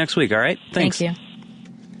talk to you next week. All right. Thanks. Thank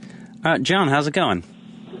you. John, how's it going?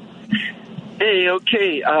 Hey,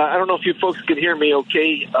 okay. I don't know if you folks can hear me.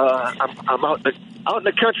 Okay, I'm out in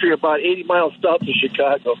the country, about 80 miles south of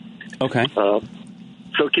Chicago. Okay. So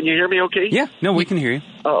can you hear me? Okay. Yeah. No, we can hear you.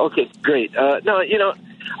 Oh, okay, great. No,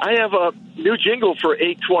 I have a new jingle for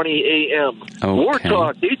 8:20 a.m. Okay. War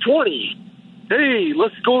Talk 8:20. Hey,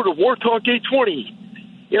 let's go to War Talk 8:20.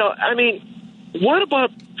 What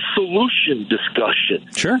about solution discussion?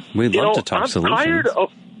 Sure, we'd love to talk solutions.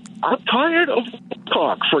 I'm tired of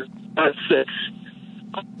talk, for God's sakes.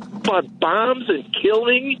 About bombs and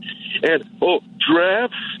killing and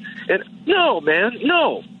drafts and no, man,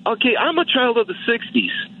 no. Okay, I'm a child of the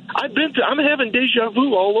 '60s. I'm having deja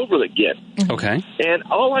vu all over again. Okay. And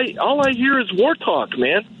all I hear is war talk,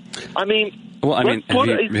 man. Have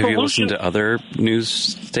you listened to other news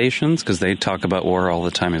stations, because they talk about war all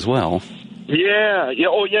the time as well? Yeah.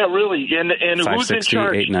 Oh, yeah, really. And who's in 560,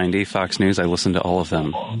 charge? 890, Fox News. I listen to all of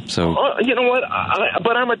them. So you know what?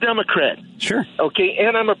 But I'm a Democrat. Sure. Okay,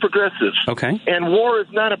 and I'm a progressive. Okay. And war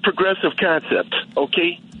is not a progressive concept.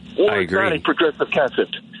 Okay. War I agree. is not a progressive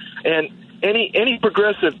concept. And any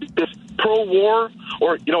progressive is pro-war,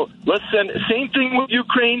 or let's send, same thing with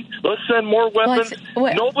Ukraine, let's send more weapons.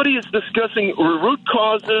 Nobody is discussing root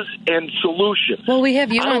causes and solutions. Well, we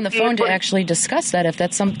have you on the phone to actually discuss that. If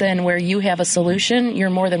that's something where you have a solution, you're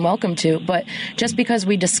more than welcome to. But just because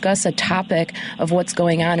we discuss a topic of what's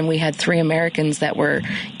going on and we had 3 Americans that were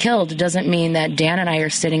killed doesn't mean that Dan and I are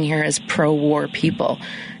sitting here as pro-war people.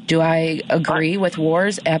 Do I agree with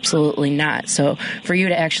wars? Absolutely not. So for you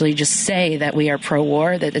to actually just say that we are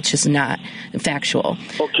pro-war, that it's just not factual.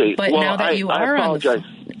 Okay. But now that you are on the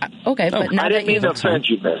Okay, but now I didn't mean to offend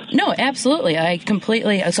you, man. No, absolutely. I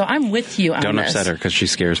completely. So I'm with you on Don't this. upset her because she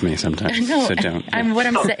scares me sometimes. No, so don't.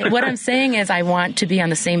 What I'm saying is I want to be on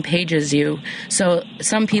the same page as you. So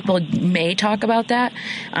some people may talk about that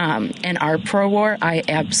and are pro-war. I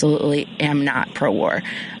absolutely am not pro-war.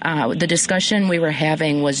 The discussion we were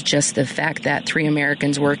having was just the fact that 3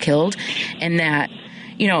 Americans were killed, and that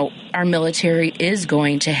our military is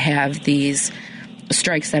going to have these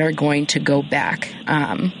strikes that are going to go back,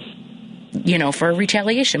 for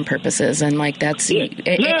retaliation purposes. And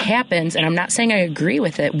it happens. And I'm not saying I agree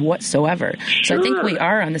with it whatsoever. Sure. So I think we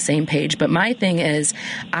are on the same page. But my thing is,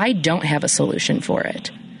 I don't have a solution for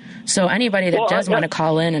it. So anybody that does want to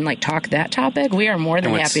call in and talk that topic, we are more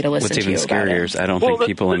than happy to listen to you about it. What's even scarier is I don't think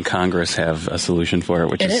people in Congress have a solution for it,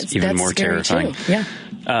 which is even more terrifying. Too.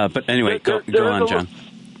 Yeah. But anyway, go on, John.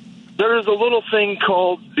 There is a little thing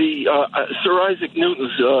called the Sir Isaac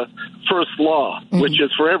Newton's first law, which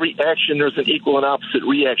is for every action there's an equal and opposite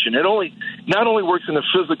reaction. It not only works in the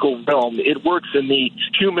physical realm, it works in the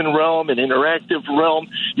human realm and interactive realm.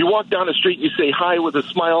 You walk down the street and you say hi with a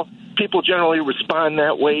smile, people generally respond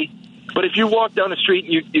that way. But if you walk down the street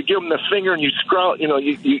and you give them the finger and you scowl,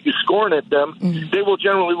 you scorn at them, they will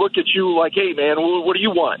generally look at you like, "Hey, man, what do you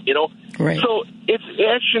want?" Right. So it's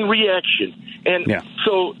action reaction, and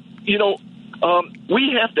so.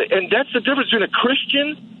 We have to, and that's the difference between a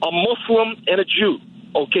Christian, a Muslim, and a Jew,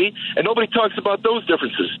 okay? And nobody talks about those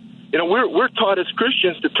differences. We're taught as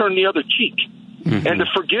Christians to turn the other cheek and to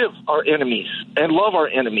forgive our enemies and love our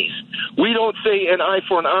enemies. We don't say an eye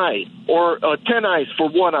for an eye or 10 eyes for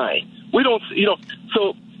one eye. We don't,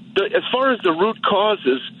 so as far as the root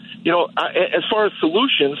causes, as far as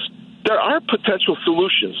solutions, there are potential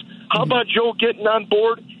solutions. How about Joe getting on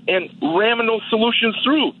board and ramming those solutions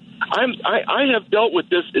through? I have dealt with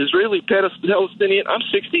this Israeli Palestinian. I'm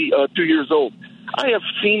 62 years old. I have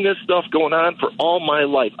seen this stuff going on for all my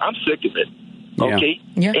life. I'm sick of it. Okay?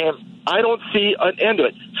 Yeah. And I don't see an end to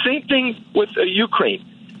it. Same thing with Ukraine.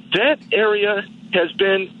 That area has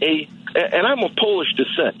been and I'm of Polish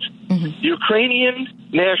descent. Ukrainian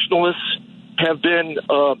nationalists have been,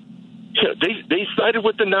 they sided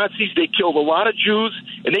with the Nazis. They killed a lot of Jews,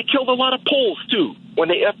 and they killed a lot of Poles, too, when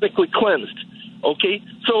they ethnically cleansed. Okay,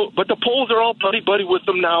 but the Poles are all buddy with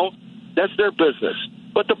them now. That's their business.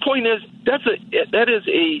 But the point is, that is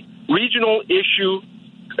a regional issue,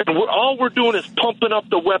 and all we're doing is pumping up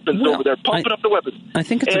the weapons over there, up the weapons. I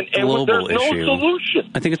think it's a global issue. There's no solution.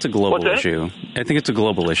 I think it's a global issue. I think it's a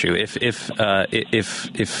global issue. If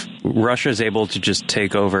Russia is able to just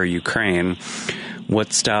take over Ukraine,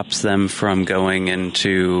 what stops them from going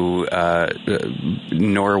into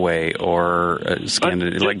Norway or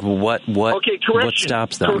Scandinavia? What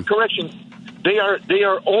stops them? Correction. They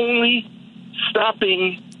are only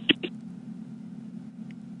stopping.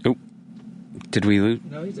 Oh, did we lose?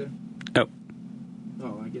 No, he's there.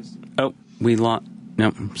 Oh, I guess. Oh, we lost.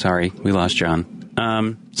 No, sorry, we lost John.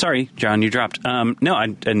 Sorry, John, you dropped. No,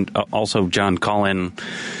 and also, John, call in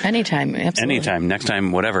anytime. Absolutely. Anytime, next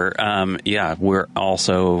time, whatever. We're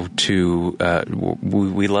also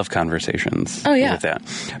we love conversations. Oh yeah, with that.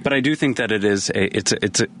 But I do think that it is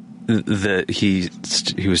he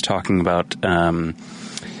was talking about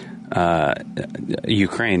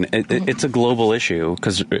Ukraine. It's a global issue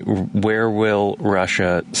because where will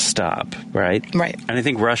Russia stop? Right. And I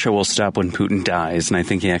think Russia will stop when Putin dies, and I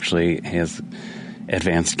think he actually has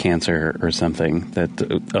advanced cancer or something that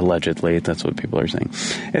allegedly, that's what people are saying.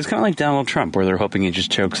 It's kind of like Donald Trump, where they're hoping he just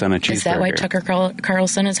chokes on a cheeseburger. Is that why Tucker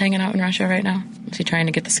Carlson is hanging out in Russia right now? Is he trying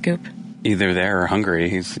to get the scoop? Either there or Hungary.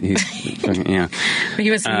 He's yeah.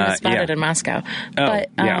 He was spotted in Moscow.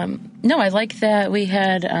 No, I like that we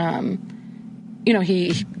had,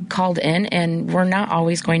 he called in, and we're not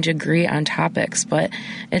always going to agree on topics, but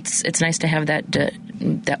it's nice to have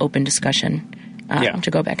that open discussion to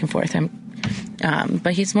go back and forth.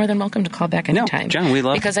 But he's more than welcome to call back anytime. No, John, we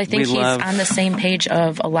love, because I think he's on the same page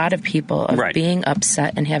of a lot of people of being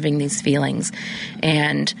upset and having these feelings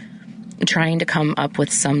and trying to come up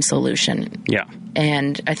with some solution. Yeah.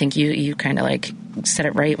 And I think you kind of said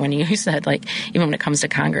it right when you said even when it comes to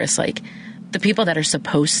Congress, the people that are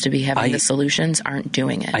supposed to be having the solutions aren't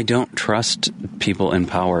doing it. I don't trust people in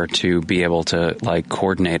power to be able to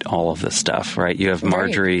coordinate all of this stuff, right? You have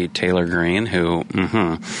Marjorie Taylor Greene, who,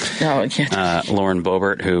 Lauren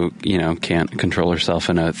Boebert, who can't control herself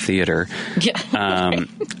in a theater. Yeah.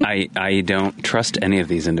 I don't trust any of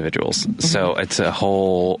these individuals, so it's a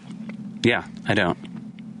whole. Yeah, I don't.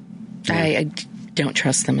 I don't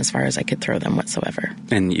trust them as far as I could throw them whatsoever.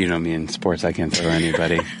 And you know me in sports, I can't throw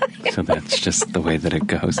anybody. So that's just the way that it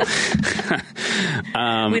goes.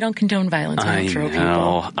 We don't condone violence. We don't throw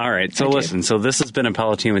people. All right. So listen, so this has been a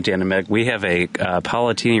Politini with Dan and Meg. We have a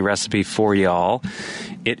Politini recipe for y'all.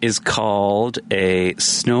 It is called a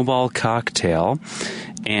snowball cocktail.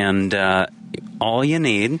 And all you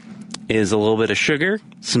need is a little bit of sugar,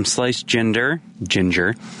 some sliced ginger,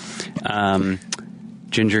 ginger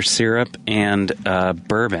syrup, and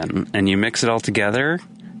bourbon. And you mix it all together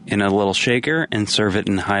in a little shaker and serve it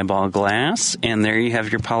in highball glass. And there you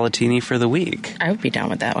have your Politini for the week. I would be down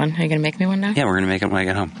with that one. Are you going to make me one now? Yeah, we're going to make it when I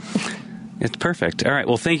get home. It's perfect. All right.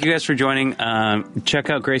 Well, thank you guys for joining. Check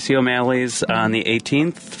out Gracie O'Malley's on the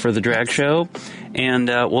 18th for the drag show. And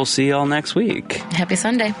we'll see you all next week. Happy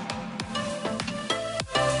Sunday.